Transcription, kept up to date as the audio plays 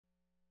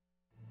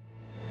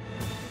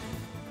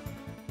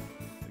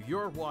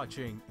You're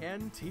watching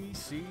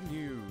NTC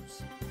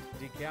News,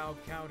 DeKalb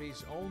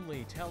County's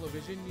only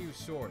television news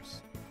source,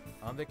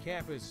 on the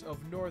campus of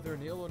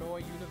Northern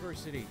Illinois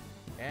University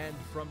and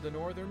from the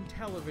Northern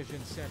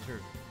Television Center.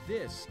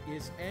 This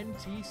is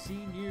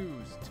NTC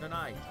News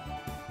Tonight.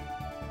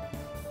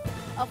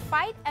 A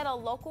fight at a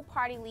local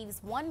party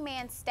leaves one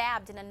man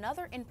stabbed and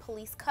another in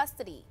police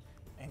custody.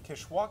 And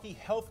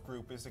KishHealth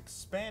Group is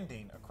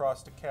expanding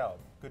across DeKalb.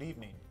 Good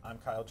evening, I'm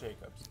Kyle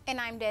Jacobs.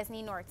 And I'm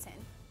Desni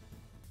Norton.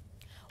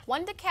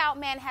 One DeKalb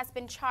man has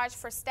been charged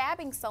for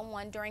stabbing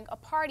someone during a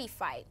party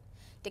fight.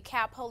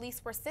 DeKalb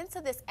police were sent to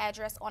this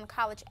address on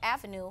College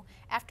Avenue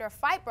after a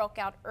fight broke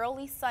out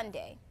early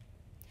Sunday.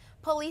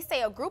 Police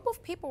say a group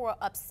of people were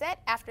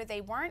upset after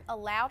they weren't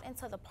allowed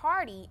into the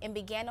party and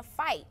began a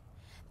fight.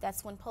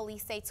 That's when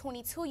police say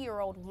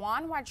 22-year-old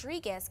Juan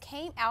Rodriguez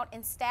came out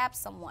and stabbed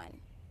someone.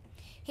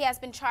 He has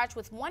been charged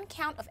with 1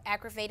 count of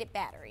aggravated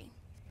battery.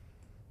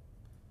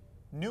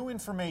 New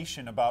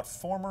information about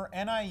former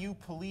NIU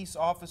police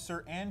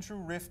officer Andrew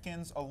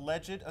Rifkin's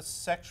alleged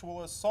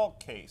sexual assault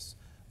case.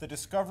 The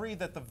discovery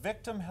that the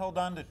victim held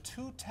on to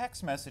 2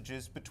 text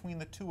messages between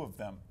the two of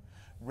them.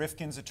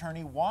 Rifkin's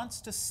attorney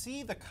wants to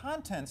see the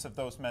contents of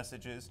those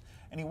messages,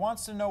 and he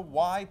wants to know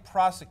why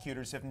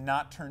prosecutors have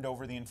not turned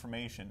over the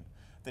information.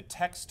 The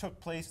text took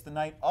place the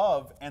night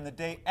of and the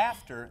day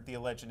after the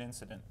alleged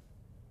incident.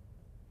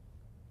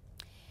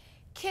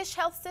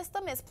 KishHealth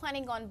System is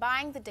planning on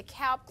buying the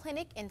DeKalb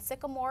clinic in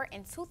Sycamore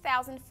in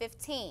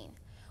 2015.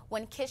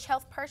 When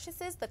KishHealth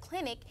purchases the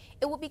clinic,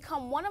 it will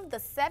become one of the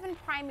 7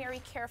 primary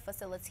care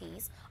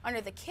facilities under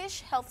the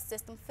KishHealth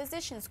System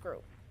Physicians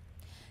Group.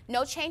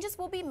 No changes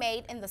will be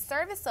made in the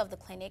service of the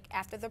clinic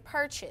after the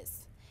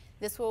purchase.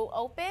 This will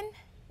open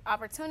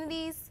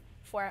opportunities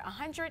for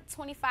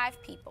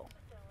 125 people.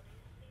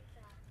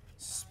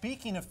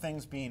 Speaking of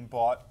things being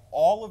bought,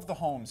 all of the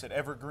homes at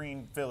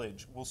Evergreen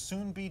Village will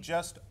soon be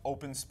just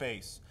open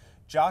space.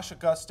 Josh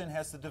Augustin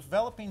has the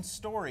developing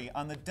story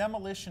on the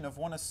demolition of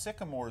one of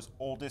Sycamore's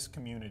oldest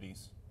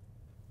communities.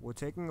 We're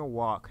taking a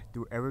walk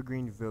through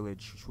Evergreen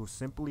Village, which will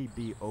simply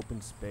be open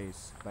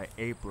space by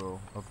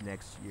April of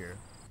next year.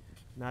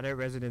 Now that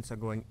residents are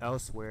going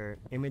elsewhere,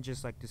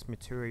 images like this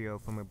material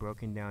from a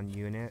broken down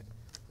unit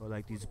or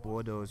like these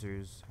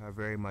bulldozers are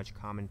very much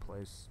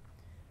commonplace.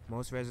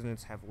 Most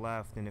residents have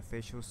left, and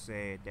officials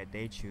say that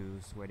they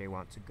choose where they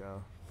want to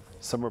go.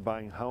 Some are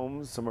buying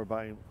homes, some are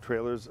buying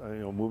trailers,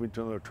 moving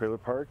to other trailer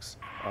parks,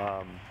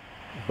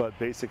 but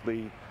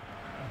basically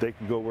they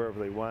can go wherever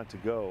they want to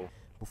go.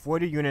 Before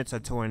the units are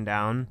torn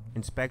down,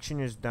 inspection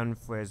is done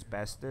for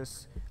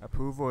asbestos,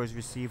 approval is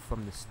received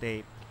from the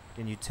state,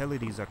 then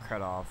utilities are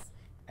cut off,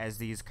 as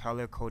these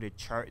color-coded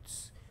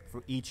charts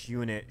for each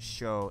unit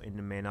show in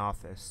the main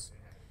office.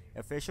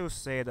 Officials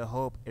say the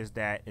hope is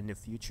that in the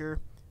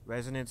future,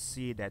 residents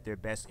see that their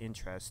best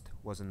interest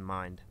was in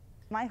mind.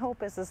 My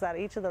hope is that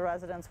each of the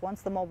residents,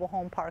 once the mobile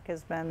home park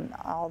has been,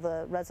 all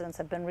the residents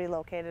have been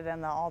relocated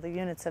and all the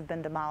units have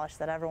been demolished,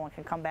 that everyone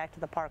can come back to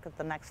the park at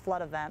the next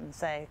flood event and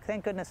say,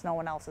 thank goodness no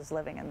one else is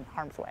living in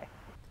harm's way.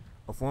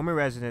 A former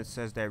resident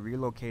says that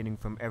relocating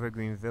from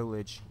Evergreen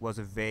Village was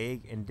a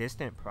vague and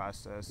distant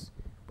process,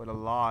 but a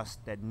loss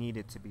that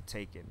needed to be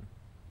taken.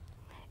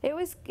 It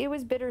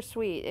was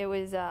bittersweet. It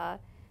was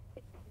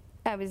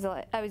I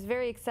was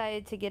very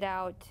excited to get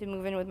out, to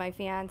move in with my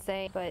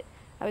fiance, but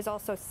I was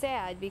also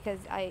sad because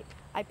I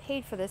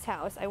paid for this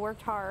house. I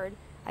worked hard.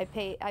 I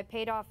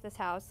paid off this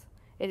house.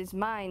 It is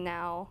mine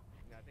now.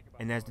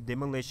 And as the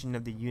demolition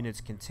of the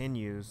units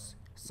continues,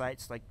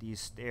 sites like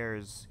these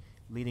stairs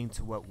leading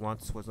to what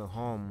once was a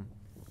home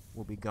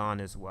will be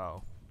gone as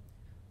well.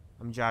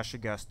 I'm Josh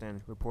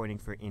Augustin, reporting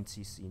for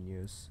NTC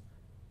News.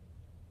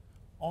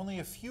 Only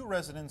a few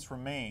residents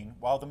remain,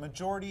 while the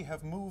majority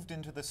have moved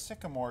into the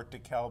Sycamore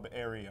DeKalb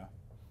area.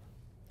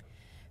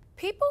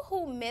 People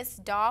who miss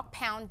Dog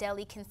Pound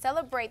Deli can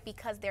celebrate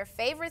because their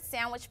favorite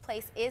sandwich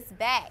place is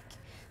back.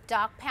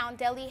 Dog Pound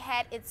Deli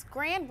had its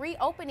grand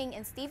reopening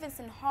in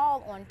Stevenson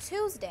Hall on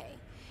Tuesday.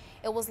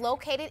 It was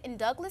located in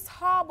Douglas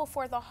Hall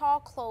before the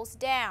hall closed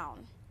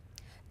down.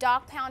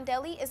 Dog Pound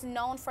Deli is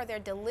known for their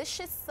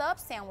delicious sub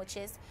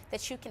sandwiches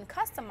that you can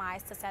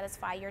customize to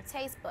satisfy your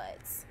taste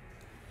buds.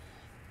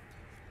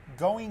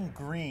 Going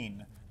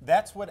green,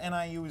 that's what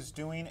NIU is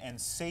doing and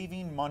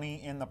saving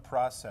money in the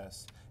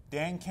process.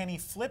 Dan Kenny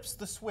flips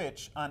the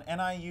switch on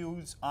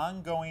NIU's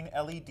ongoing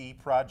LED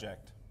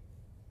project.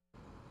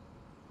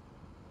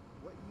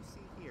 What you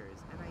see here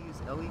is NIU's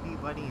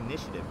LED lighting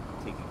initiative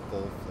taking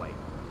full flight.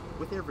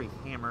 With every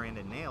hammer and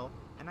a nail,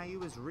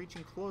 NIU is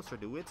reaching closer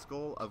to its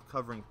goal of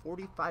covering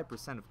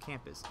 45% of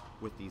campus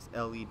with these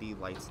LED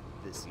lights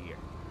this year.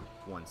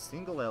 One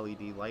single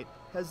LED light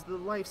has the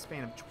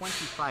lifespan of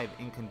 25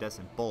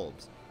 incandescent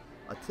bulbs.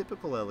 A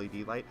typical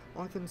LED light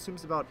only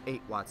consumes about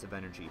 8 watts of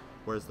energy,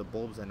 whereas the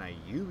bulbs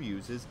NIU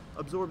uses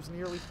absorbs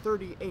nearly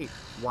 38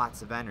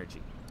 watts of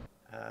energy.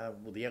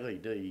 Well, the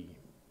LED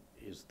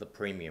is the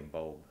premium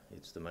bulb.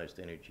 It's the most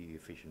energy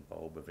efficient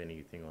bulb of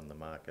anything on the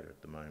market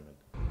at the moment.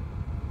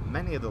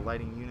 Many of the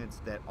lighting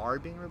units that are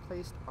being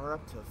replaced are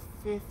up to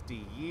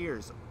 50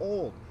 years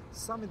old.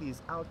 Some of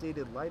these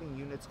outdated lighting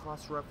units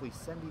cost roughly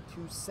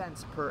 72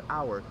 cents per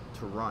hour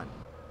to run.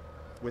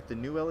 With the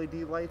new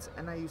LED lights,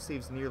 NIU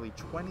saves nearly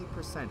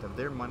 20% of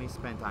their money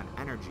spent on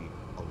energy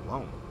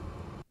alone.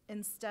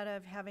 Instead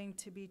of having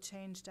to be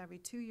changed every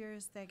 2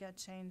 years, they get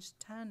changed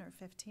 10 or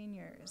 15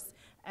 years.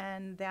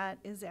 And that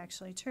is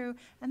actually true.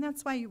 And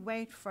that's why you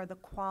wait for the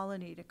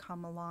quality to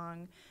come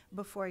along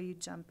before you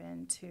jump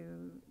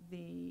into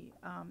the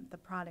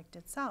product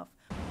itself.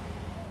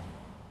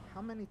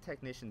 How many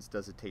technicians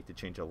does it take to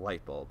change a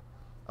light bulb?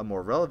 A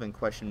more relevant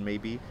question may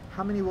be,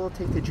 how many will it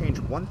take to change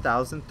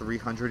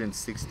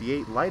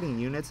 1,368 lighting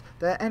units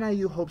that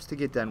NIU hopes to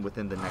get done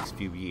within the next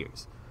few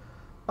years?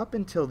 Up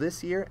until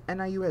this year,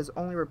 NIU has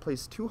only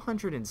replaced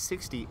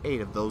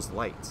 268 of those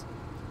lights.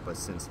 But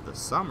since the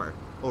summer,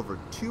 over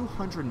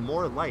 200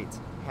 more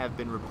lights have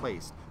been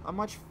replaced, a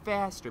much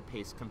faster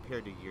pace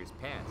compared to years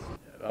past.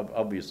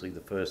 Obviously, the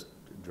first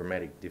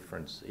dramatic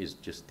difference is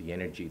just the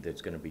energy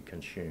that's going to be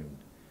consumed.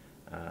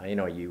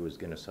 NIU is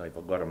going to save a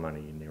lot of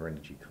money in their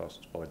energy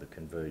costs by the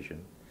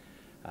conversion.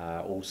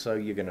 Also,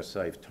 you're going to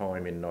save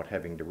time in not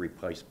having to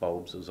replace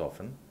bulbs as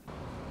often.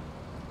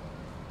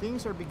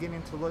 Things are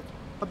beginning to look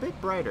a bit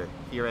brighter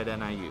here at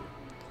NIU.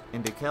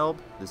 In DeKalb,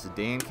 this is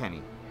Dan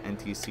Kenny,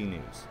 NTC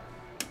News.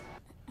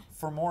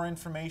 For more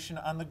information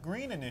on the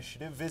Green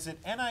Initiative, visit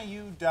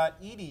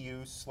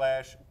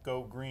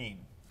niu.edu/gogreen.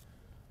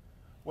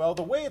 Well,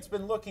 the way it's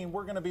been looking,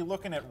 we're going to be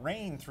looking at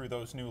rain through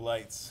those new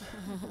lights.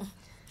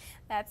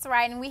 That's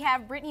right, and we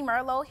have Brittany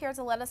Merleau here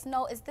to let us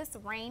know, is this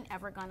rain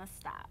ever gonna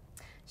stop?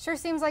 Sure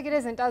seems like it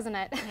isn't, doesn't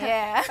it?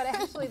 Yeah. But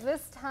actually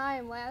this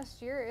time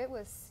last year it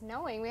was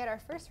snowing. We had our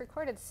first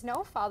recorded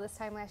snowfall this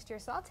time last year,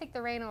 so I'll take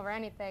the rain over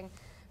anything.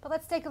 But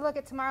let's take a look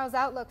at tomorrow's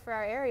outlook for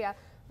our area.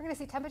 We're gonna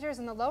see temperatures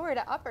in the lower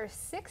to upper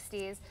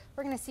 60s.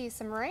 We're gonna see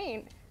some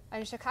rain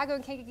in Chicago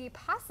and Kankakee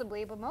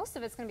possibly, but most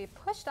of it's gonna be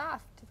pushed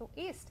off to the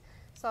east.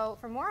 So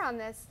for more on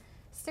this,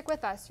 stick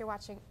with us. You're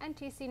watching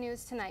NTC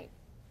News Tonight.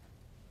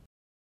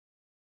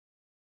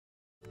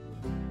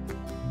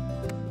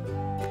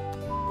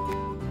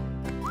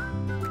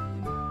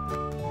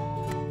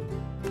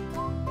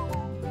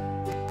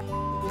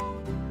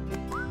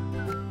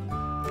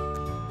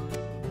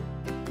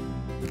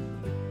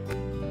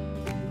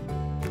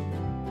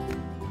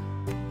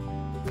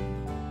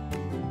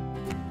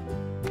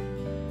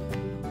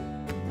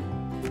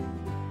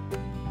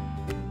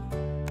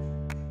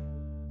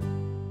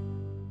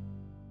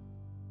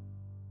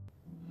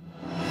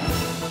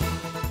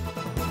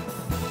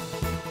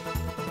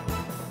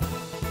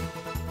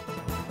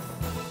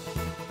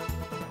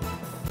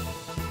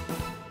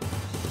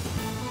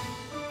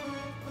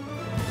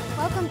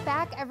 Welcome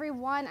back,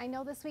 everyone. I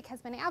know this week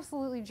has been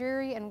absolutely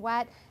dreary and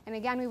wet, and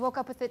again, we woke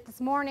up with it this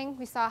morning.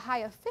 We saw a high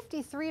of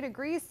 53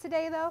 degrees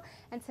today, though,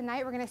 and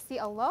tonight we're going to see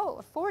a low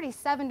of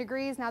 47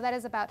 degrees. Now, that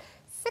is about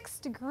 6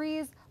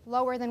 degrees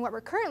lower than what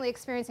we're currently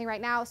experiencing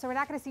right now, so we're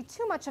not going to see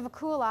too much of a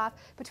cool-off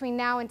between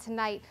now and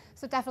tonight.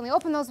 So definitely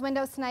open those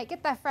windows tonight,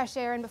 get that fresh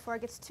air in before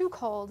it gets too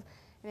cold,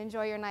 and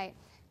enjoy your night.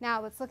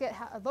 Now, let's look at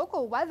a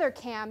local weather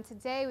cam.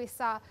 Today, we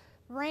saw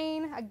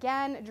rain,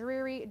 again,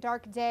 dreary,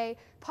 dark day,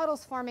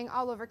 puddles forming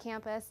all over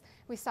campus.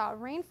 We saw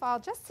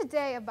rainfall just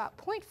today about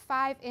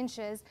 0.5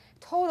 inches.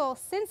 Total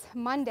since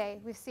Monday,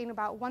 we've seen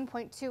about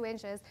 1.2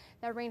 inches.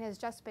 That rain has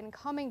just been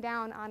coming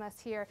down on us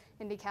here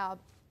in DeKalb.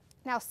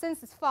 Now,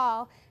 since it's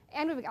fall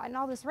and we've gotten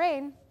all this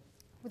rain,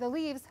 the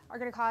leaves are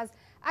going to cause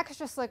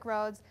extra slick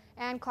roads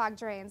and clogged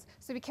drains.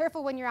 So be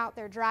careful when you're out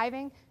there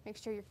driving. Make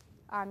sure you're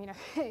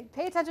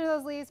pay attention to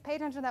those leaves, pay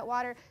attention to that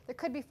water. There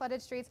could be flooded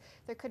streets,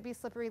 there could be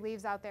slippery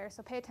leaves out there,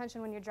 so pay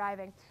attention when you're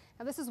driving.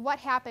 Now, this is what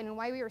happened and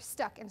why we were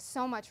stuck in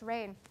so much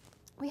rain.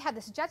 We had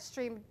this jet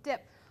stream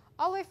dip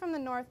all the way from the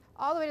north,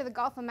 all the way to the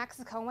Gulf of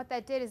Mexico, and what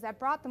that did is that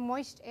brought the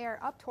moist air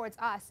up towards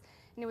us,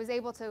 and it was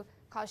able to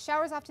cause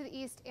showers off to the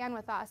east and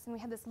with us, and we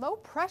had this low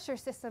pressure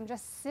system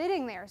just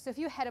sitting there. So if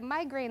you had a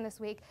migraine this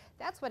week,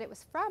 that's what it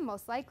was from,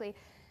 most likely.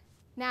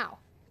 Now,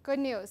 good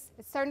news,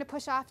 it's starting to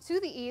push off to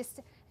the east,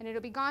 and it'll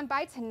be gone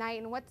by tonight,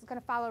 and what's going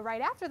to follow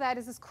right after that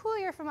is this cool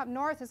air from up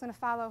north is going to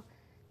follow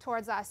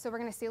towards us. So we're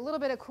going to see a little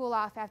bit of cool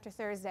off after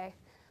Thursday.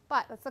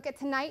 But let's look at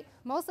tonight.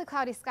 Mostly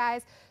cloudy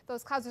skies.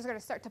 Those clouds are going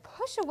to start to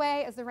push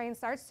away as the rain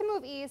starts to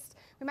move east.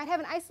 We might have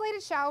an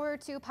isolated shower or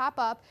two pop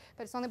up,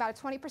 but it's only about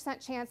a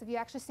 20% chance of you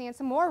actually seeing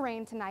some more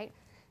rain tonight.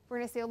 We're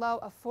going to see a low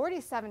of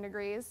 47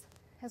 degrees.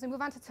 As we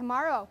move on to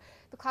tomorrow,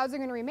 the clouds are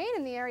going to remain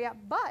in the area,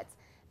 but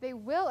they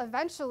will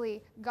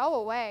eventually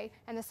go away,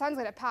 and the sun's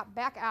going to pop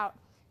back out.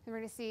 And we're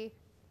going to see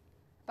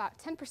about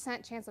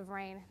 10% chance of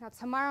rain. Now,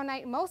 tomorrow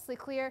night, mostly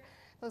clear.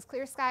 Those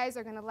clear skies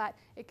are going to let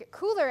it get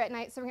cooler at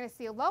night, so we're going to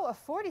see a low of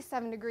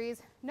 47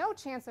 degrees, no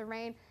chance of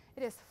rain.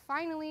 It is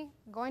finally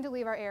going to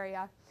leave our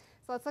area.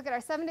 So let's look at our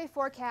 7-day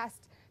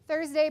forecast.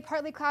 Thursday,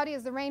 partly cloudy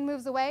as the rain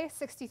moves away,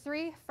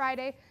 63.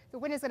 Friday, the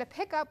wind is going to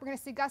pick up. We're going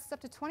to see gusts up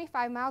to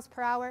 25 miles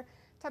per hour.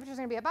 Temperatures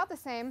are going to be about the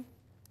same.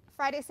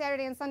 Friday,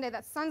 Saturday, and Sunday,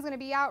 that sun's going to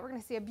be out. We're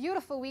going to see a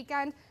beautiful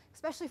weekend,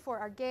 especially for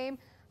our game.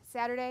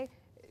 Saturday,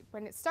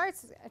 when it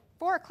starts at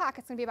 4 o'clock,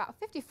 it's going to be about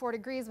 54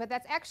 degrees, but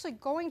that's actually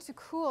going to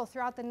cool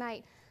throughout the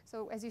night.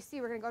 So as you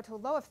see, we're going to go to a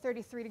low of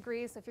 33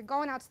 degrees. So if you're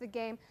going out to the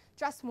game,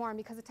 dress warm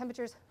because the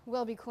temperatures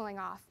will be cooling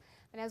off.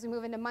 And as we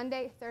move into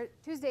Monday,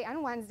 Tuesday,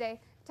 and Wednesday,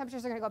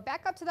 temperatures are going to go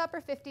back up to the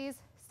upper 50s,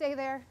 stay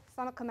there,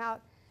 sun will come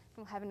out, and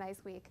we'll have a nice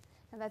week.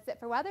 And that's it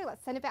for weather.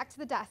 Let's send it back to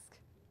the desk.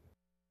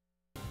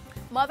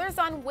 Mothers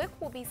on WIC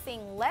will be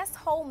seeing less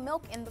whole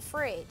milk in the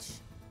fridge.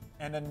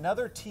 And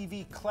another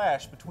TV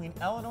clash between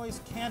Illinois'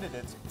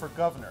 candidates for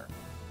governor.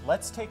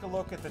 Let's take a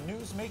look at the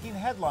news making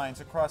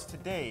headlines across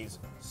today's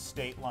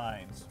state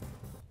lines.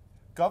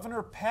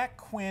 Governor Pat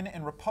Quinn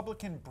and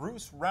Republican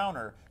Bruce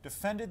Rauner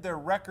defended their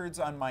records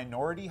on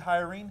minority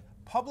hiring,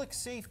 public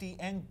safety,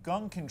 and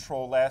gun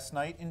control last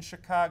night in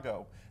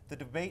Chicago. The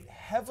debate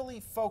heavily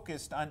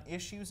focused on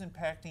issues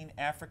impacting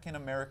African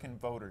American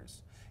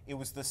voters. It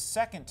was the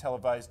second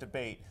televised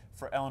debate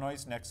for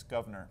Illinois' next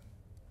governor.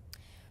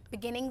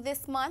 Beginning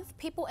this month,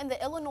 people in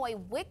the Illinois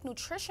WIC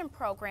nutrition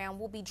program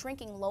will be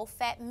drinking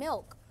low-fat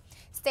milk.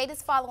 State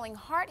is following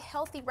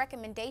heart-healthy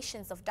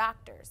recommendations of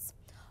doctors.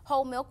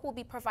 Whole milk will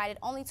be provided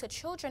only to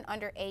children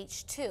under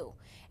age 2.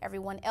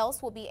 Everyone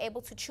else will be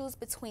able to choose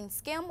between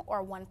skim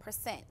or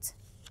 1%.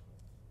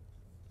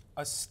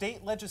 A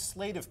state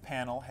legislative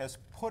panel has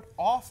put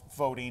off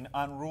voting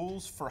on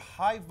rules for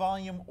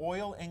high-volume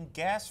oil and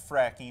gas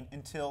fracking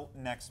until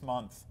next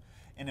month.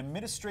 An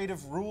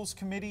administrative rules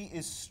committee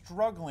is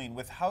struggling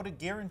with how to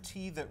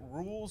guarantee that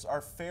rules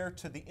are fair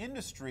to the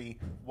industry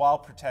while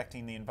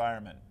protecting the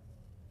environment.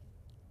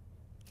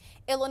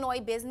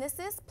 Illinois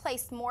businesses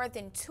placed more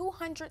than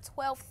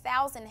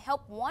 212,000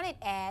 help wanted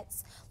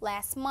ads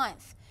last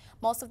month.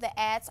 Most of the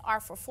ads are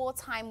for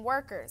full-time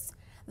workers.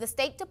 The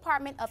State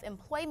Department of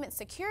Employment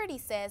Security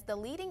says the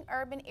leading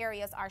urban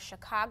areas are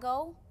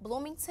Chicago,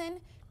 Bloomington,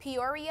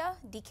 Peoria,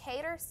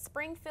 Decatur,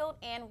 Springfield,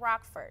 and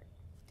Rockford.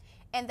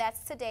 And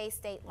that's today's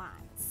State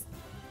Lines.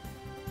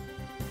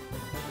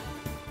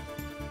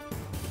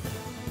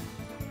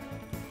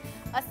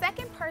 A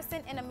second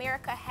person in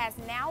America has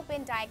now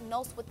been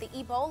diagnosed with the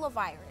Ebola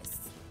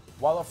virus.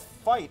 While a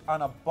fight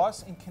on a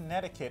bus in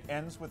Connecticut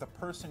ends with a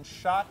person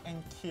shot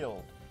and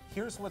killed,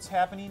 here's what's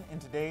happening in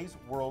today's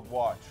World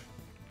Watch.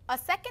 A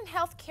second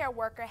healthcare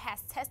worker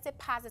has tested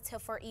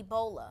positive for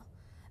Ebola.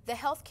 The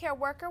healthcare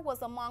worker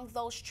was among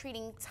those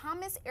treating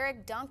Thomas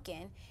Eric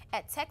Duncan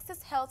at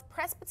Texas Health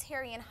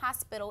Presbyterian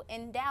Hospital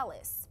in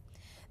Dallas.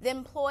 The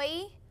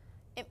employee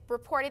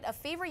reported a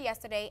fever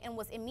yesterday and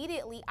was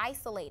immediately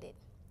isolated.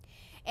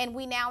 And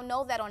we now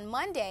know that on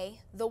Monday,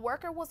 the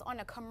worker was on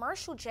a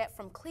commercial jet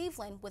from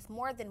Cleveland with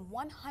more than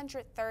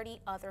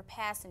 130 other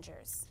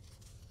passengers.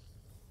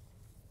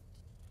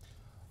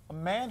 A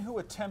man who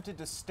attempted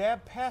to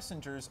stab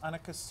passengers on a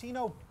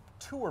casino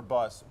tour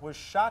bus was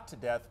shot to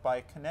death by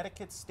a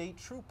Connecticut state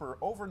trooper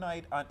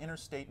overnight on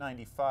Interstate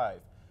 95.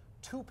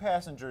 2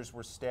 passengers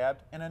were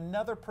stabbed and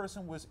another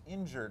person was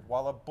injured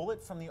while a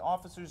bullet from the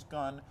officer's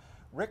gun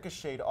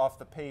ricocheted off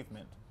the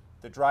pavement.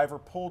 The driver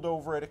pulled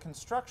over at a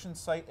construction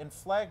site and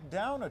flagged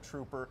down a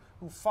trooper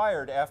who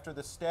fired after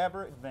the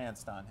stabber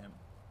advanced on him.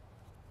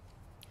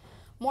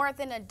 More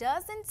than a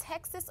dozen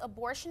Texas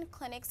abortion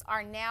clinics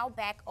are now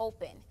back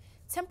open,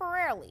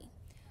 temporarily.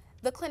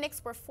 The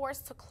clinics were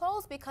forced to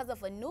close because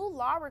of a new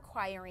law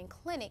requiring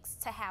clinics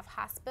to have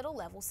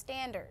hospital-level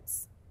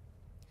standards.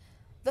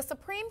 The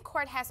Supreme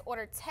Court has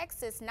ordered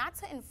Texas not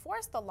to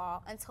enforce the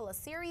law until a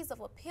series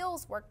of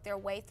appeals work their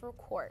way through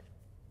court.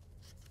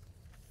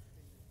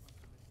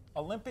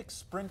 Olympic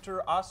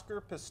sprinter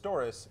Oscar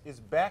Pistorius is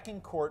back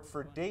in court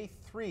for day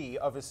 3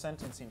 of his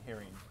sentencing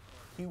hearing.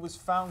 He was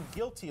found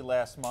guilty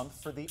last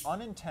month for the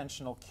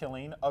unintentional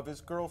killing of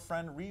his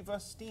girlfriend Reva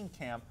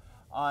Steenkamp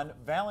on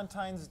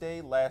Valentine's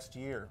Day last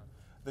year.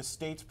 The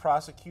state's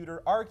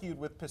prosecutor argued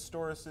with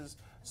Pistorius'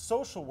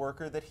 social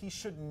worker that he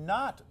should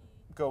not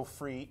go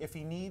free if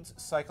he needs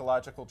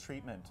psychological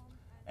treatment.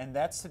 And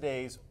that's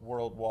today's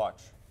World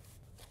Watch.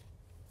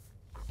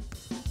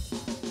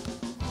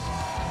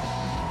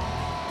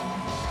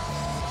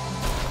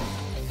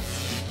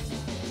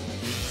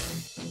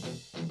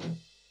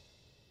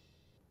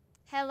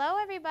 Hello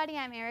everybody,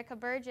 I'm Ericka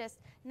Burgess.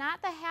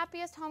 Not the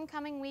happiest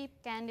homecoming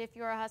weekend if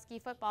you're a Husky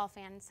football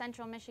fan.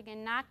 Central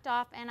Michigan knocked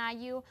off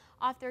NIU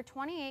off their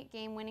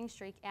 28-game winning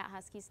streak at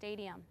Husky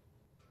Stadium.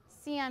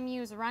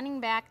 CMU's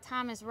running back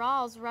Thomas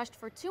Rawls rushed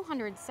for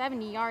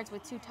 270 yards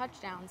with 2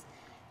 touchdowns,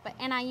 but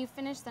NIU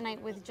finished the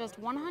night with just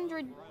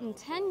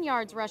 110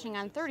 yards rushing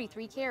on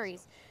 33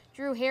 carries.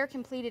 Drew Hare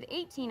completed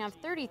 18 of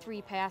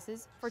 33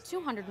 passes for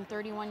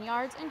 231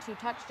 yards and 2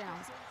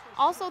 touchdowns,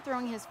 also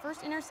throwing his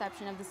first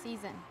interception of the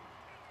season.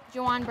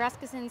 Joanne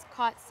Breskisons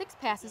caught 6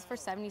 passes for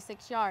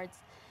 76 yards.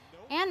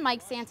 And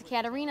Mike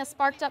Santacaterina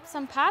sparked up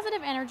some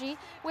positive energy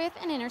with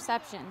an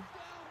interception.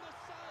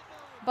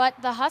 But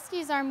the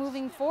Huskies are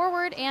moving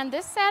forward, and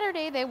this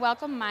Saturday they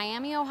welcome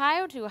Miami,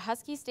 Ohio to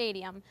Husky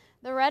Stadium.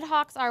 The Red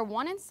Hawks are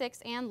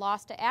 1-6 and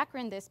lost to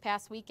Akron this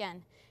past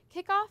weekend.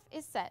 Kickoff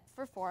is set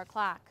for 4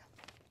 o'clock.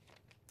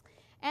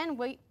 and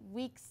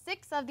week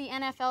 6 of the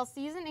NFL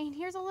season, and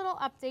here's a little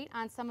update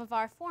on some of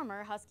our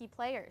former Husky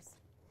players.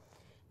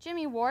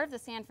 Jimmy Ward of the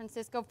San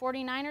Francisco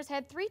 49ers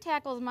had 3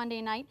 tackles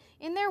Monday night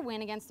in their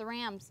win against the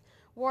Rams.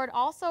 Ward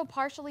also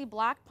partially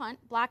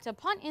blocked a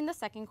punt in the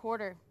second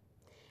quarter.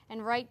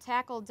 And right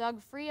tackle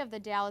Doug Free of the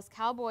Dallas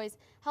Cowboys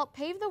helped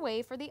pave the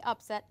way for the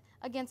upset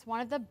against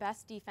one of the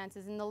best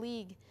defenses in the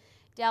league.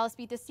 Dallas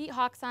beat the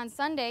Seahawks on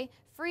Sunday.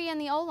 Free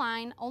and the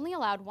O-line only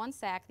allowed 1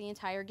 sack the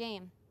entire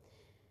game.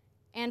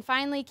 And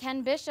finally,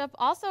 Ken Bishop,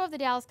 also of the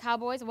Dallas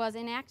Cowboys, was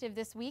inactive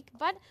this week,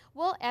 but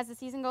as the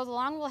season goes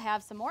along, we'll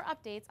have some more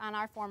updates on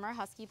our former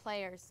Husky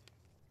players.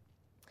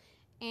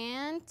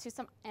 And to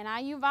some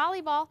NIU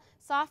volleyball,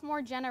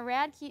 sophomore Jenna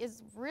Radke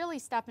is really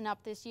stepping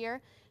up this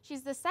year. This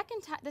is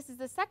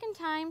the second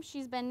time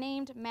she's been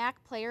named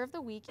MAC Player of the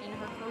Week in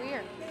her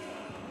career.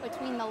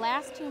 Between the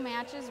last 2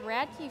 matches,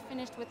 Radke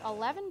finished with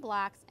 11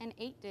 blocks and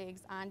 8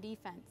 digs on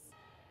defense.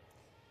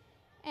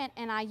 And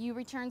NIU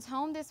returns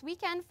home this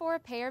weekend for a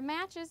pair of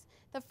matches.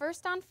 The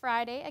first on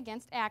Friday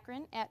against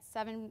Akron at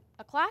 7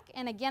 o'clock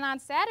and again on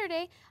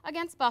Saturday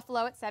against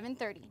Buffalo at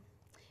 7:30.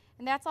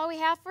 And that's all we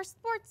have for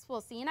sports.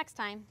 We'll see you next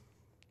time.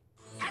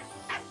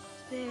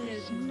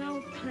 There's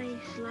no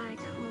place like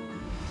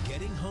home.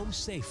 Getting home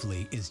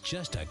safely is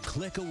just a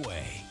click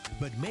away.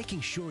 But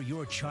making sure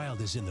your child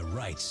is in the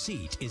right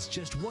seat is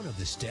just one of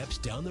the steps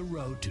down the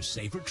road to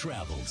safer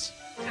travels.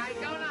 I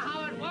don't know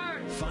how it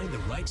works. Find the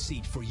right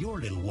seat for your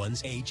little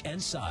one's age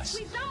and size.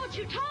 We've done what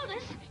you told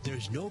us.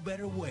 There's no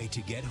better way to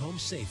get home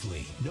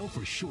safely. Know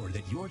for sure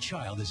that your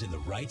child is in the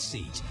right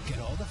seat. Get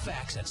all the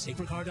facts at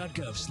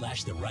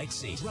safercar.gov/the right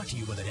seat. Brought to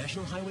you by the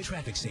National Highway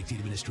Traffic Safety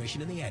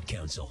Administration and the Ad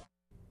Council.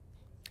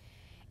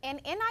 An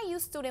NIU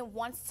student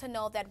wants to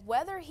know that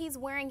whether he's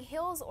wearing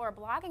heels or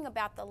blogging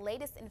about the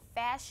latest in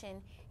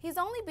fashion, he's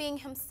only being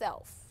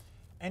himself.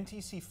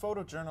 NTC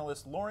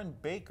photojournalist Lauren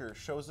Baker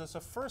shows us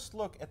a first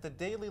look at the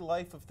daily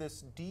life of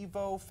this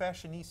Devo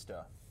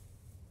fashionista.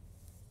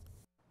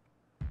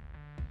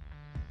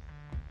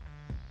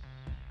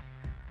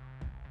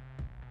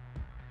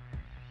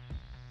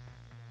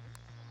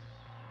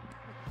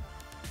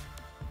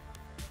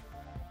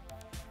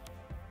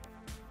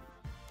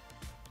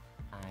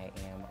 I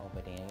am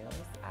Oba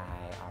Daniels.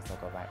 I also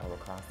go by Oba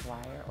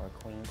Crosswire or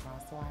Queen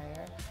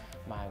Crosswire.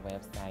 My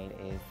website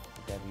is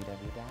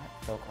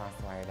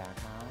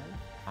www.socrosswire.com.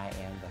 I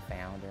am the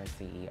founder,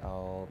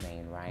 CEO,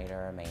 main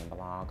writer, main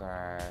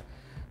blogger,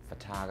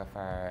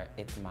 photographer.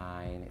 It's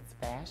mine.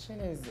 Fashion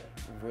is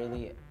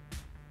really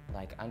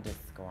like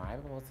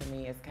undescribable to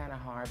me. It's kind of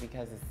hard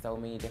because it's so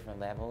many different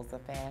levels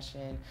of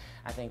fashion.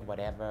 I think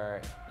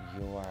whatever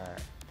your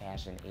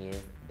fashion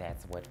is,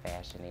 that's what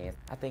fashion is.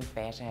 I think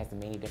fashion has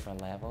many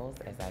different levels,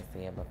 as I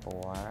said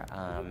before.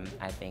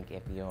 I think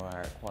if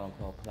you're quote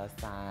unquote plus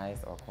size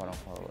or quote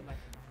unquote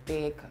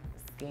thick,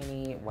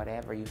 skinny,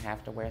 whatever, you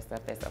have to wear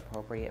stuff that's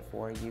appropriate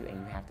for you and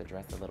you have to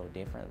dress a little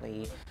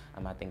differently.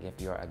 I think if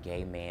you're a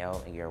gay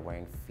male and you're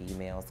wearing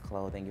female's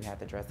clothing, you have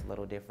to dress a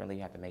little differently.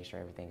 You have to make sure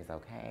everything is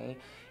okay.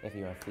 If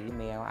you're a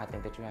female, I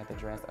think that you have to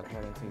dress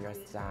according to your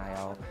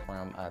style.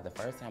 From the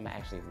first time I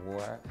actually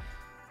wore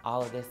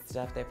all of this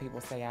stuff that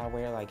people say I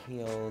wear, like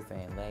heels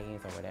and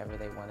leggings or whatever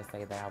they want to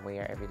say that I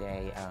wear every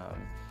day,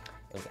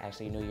 it was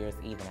actually New Year's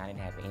Eve and I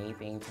didn't have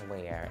anything to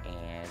wear,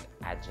 and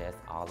I just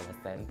all of a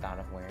sudden thought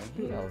of wearing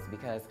heels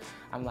because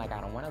I'm like, I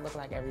don't want to look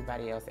like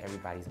everybody else.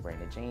 Everybody's wearing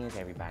the jeans,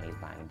 everybody's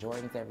buying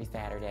Jordans every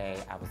Saturday.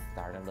 I was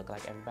starting to look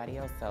like everybody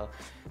else, so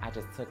I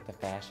just took the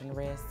fashion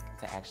risk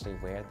to actually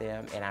wear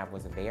them, and I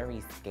was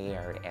very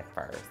scared at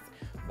first.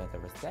 But the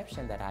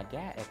reception that I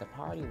got at the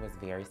party was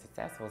very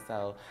successful,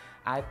 so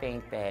I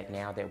think that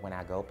now that when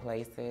I go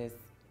places,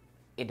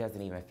 it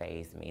doesn't even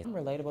faze me. I'm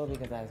relatable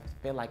because I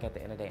feel like at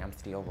the end of the day, I'm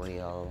still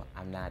real.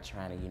 I'm not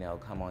trying to,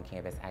 come on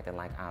campus acting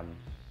like I'm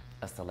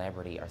a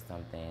celebrity or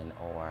something,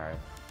 or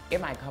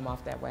it might come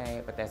off that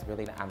way, but that's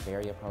really, I'm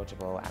very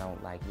approachable. I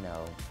don't like,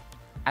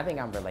 I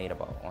think I'm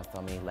relatable on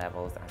so many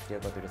levels. I still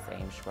go through the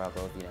same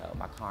struggles,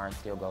 my car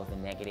still goes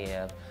in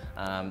negative,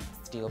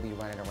 still be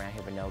running around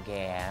here with no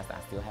gas,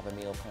 I still have a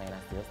meal plan, I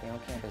still stay on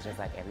campus just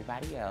like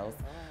everybody else.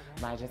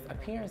 My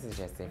appearance is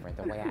just different,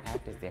 the way I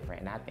act is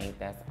different, and I think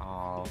that's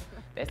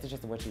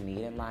just what you need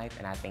in life,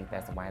 and I think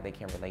that's why they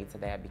can relate to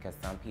that, because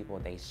some people,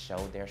 they show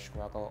their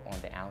struggle on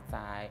the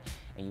outside,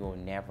 and you will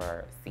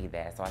never see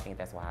that. So I think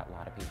that's why a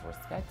lot of people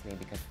respect me,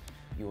 because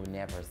you will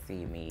never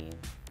see me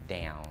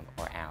down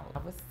or out. I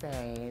would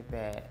say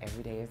that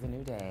every day is a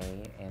new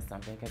day and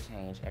something could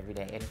change every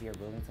day. And if you're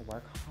willing to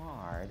work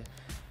hard,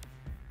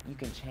 you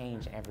can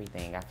change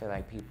everything. I feel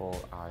like people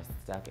are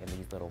stuck in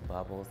these little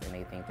bubbles and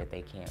they think that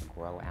they can't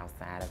grow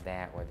outside of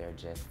that, or they're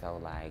just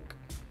so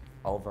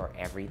over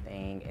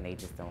everything and they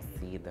just don't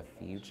see the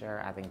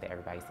future. I think that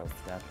everybody's so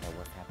stuck at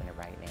what's happening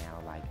right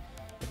now. Like,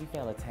 if you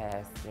fail a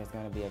test, there's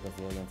gonna be a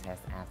gazillion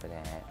tests after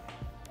that.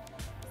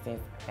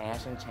 Since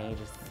fashion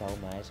changes so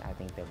much, I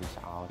think that we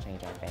should all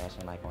change our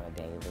fashion on a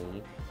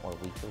daily or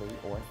weekly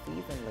or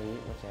seasonally,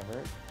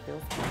 whichever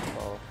feels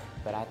comfortable.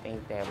 But I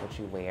think that what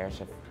you wear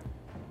should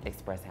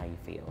express how you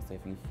feel. So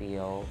if you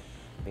feel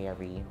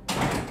very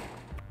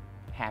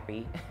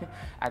happy.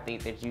 I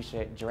think that you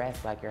should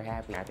dress like you're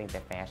happy. I think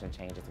that fashion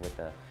changes with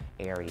the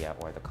area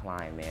or the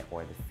climate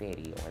or the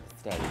city or the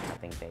state. I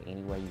think that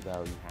anywhere you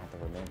go, you have to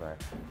remember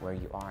where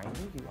you are and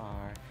who you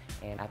are.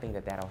 And I think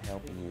that that'll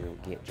help you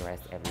get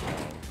dressed every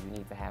day. You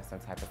need to have some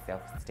type of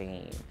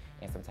self-esteem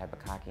and some type of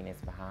cockiness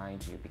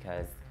behind you,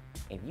 because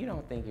if you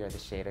don't think you're the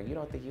shit or you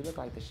don't think you look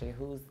like the shit,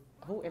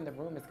 who in the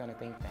room is gonna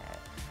think that?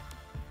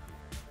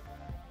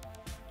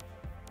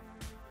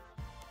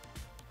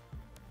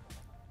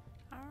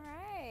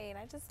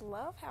 I just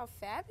love how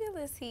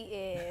fabulous he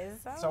is.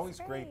 It's always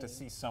great to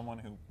see someone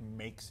who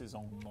makes his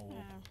own mold.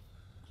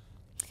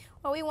 Yeah.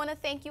 Well, we want to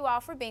thank you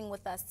all for being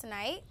with us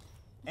tonight.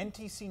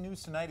 NTC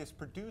News Tonight is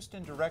produced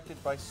and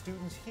directed by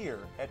students here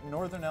at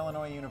Northern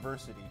Illinois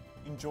University.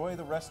 Enjoy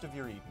the rest of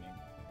your evening.